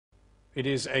It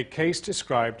is a case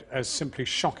described as simply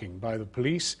shocking by the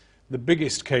police, the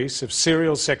biggest case of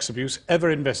serial sex abuse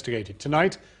ever investigated.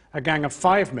 Tonight, a gang of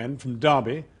 5 men from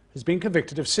Derby has been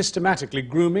convicted of systematically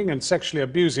grooming and sexually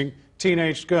abusing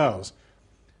teenage girls.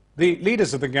 The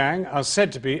leaders of the gang are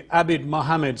said to be Abid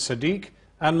Mohammed Sadiq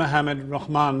and Mohammed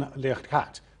Rahman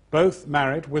Liaquat, both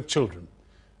married with children.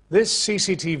 This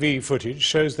CCTV footage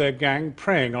shows their gang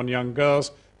preying on young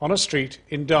girls on a street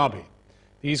in Derby.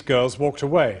 These girls walked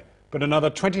away, but another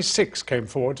 26 came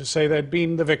forward to say they'd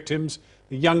been the victims,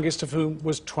 the youngest of whom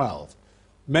was 12.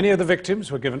 Many of the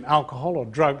victims were given alcohol or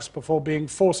drugs before being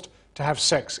forced to have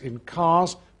sex in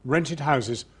cars, rented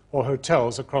houses or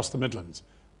hotels across the Midlands.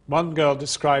 One girl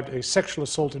described a sexual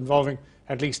assault involving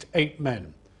at least 8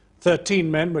 men.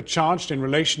 13 men were charged in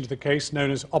relation to the case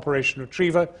known as Operation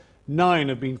Retriever. 9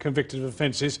 have been convicted of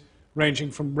offences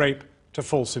ranging from rape to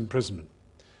false imprisonment.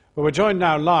 Well, we're joined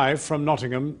now live from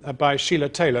Nottingham by Sheila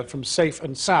Taylor from Safe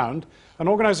and Sound, an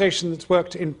organisation that's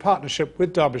worked in partnership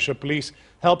with Derbyshire Police,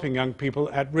 helping young people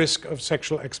at risk of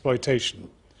sexual exploitation.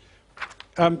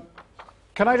 Can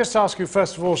I just ask you,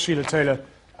 first of all, Sheila Taylor,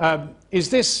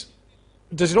 does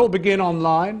it all begin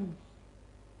online?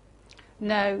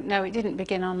 No, it didn't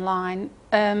begin online.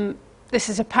 This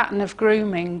is a pattern of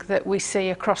grooming that we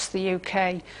see across the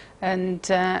UK, and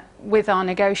with our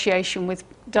negotiation with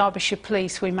Derbyshire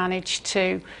Police we managed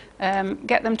to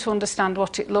get them to understand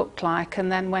what it looked like,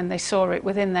 and then when they saw it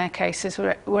within their cases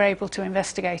were able to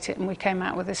investigate it, and we came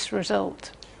out with this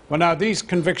result. Well, now these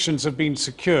convictions have been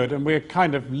secured and we're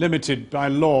kind of limited by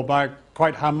law by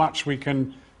quite how much we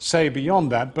can say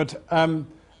beyond that, but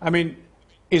I mean,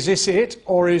 is this it,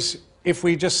 or if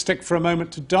we just stick for a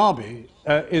moment to Derby,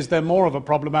 is there more of a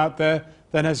problem out there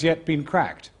than has yet been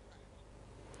cracked?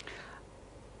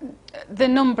 The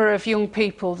number of young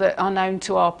people that are known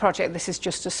to our project, this is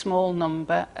just a small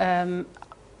number.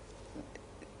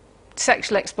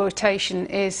 Sexual exploitation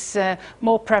is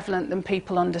more prevalent than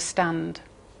people understand.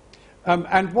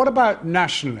 And what about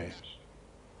nationally?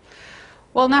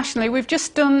 Well, nationally, we've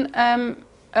just done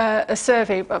a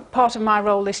survey. Part of my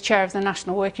role is chair of the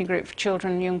National Working Group for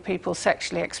Children and Young People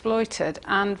Sexually Exploited,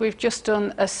 and we've just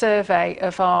done a survey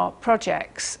of our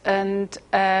projects, and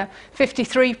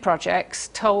 53 projects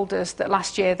told us that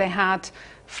last year they had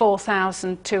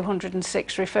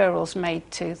 4,206 referrals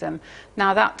made to them.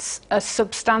 Now that's a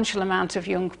substantial amount of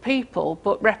young people,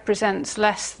 but represents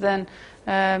less than,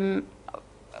 well,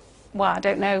 I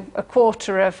don't know, a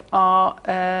quarter of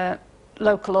our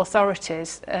local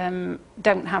authorities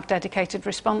don't have dedicated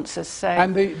responses. So.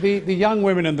 And the young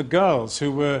women and the girls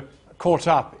who were caught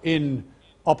up in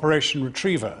Operation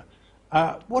Retriever,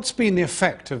 what's been the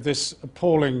effect of this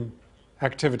appalling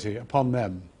activity upon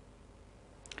them?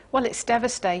 Well, it's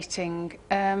devastating.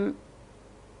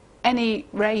 Any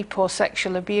rape or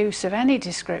sexual abuse of any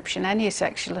description, any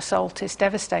sexual assault is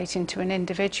devastating to an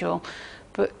individual,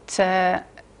 but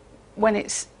when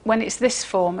it's this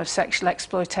form of sexual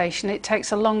exploitation, it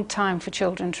takes a long time for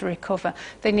children to recover.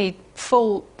 They need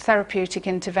full therapeutic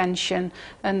intervention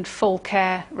and full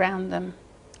care around them.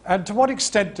 And to what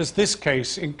extent does this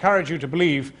case encourage you to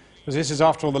believe, because this is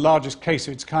after all the largest case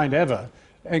of its kind ever,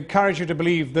 encourage you to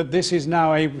believe that this is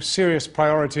now a serious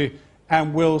priority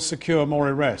and will secure more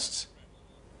arrests?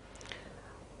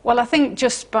 Well, I think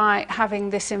just by having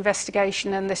this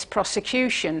investigation and this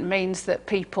prosecution means that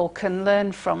people can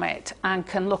learn from it and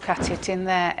can look at it in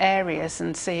their areas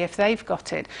and see if they've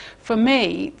got it. For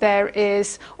me, there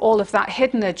is all of that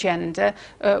hidden agenda,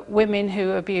 women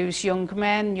who abuse young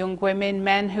men, young women,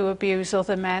 men who abuse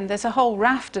other men. There's a whole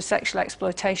raft of sexual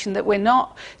exploitation that we're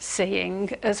not seeing,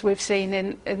 as we've seen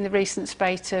in the recent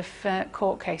spate of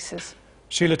court cases.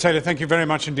 Sheila Taylor, thank you very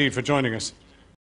much indeed for joining us.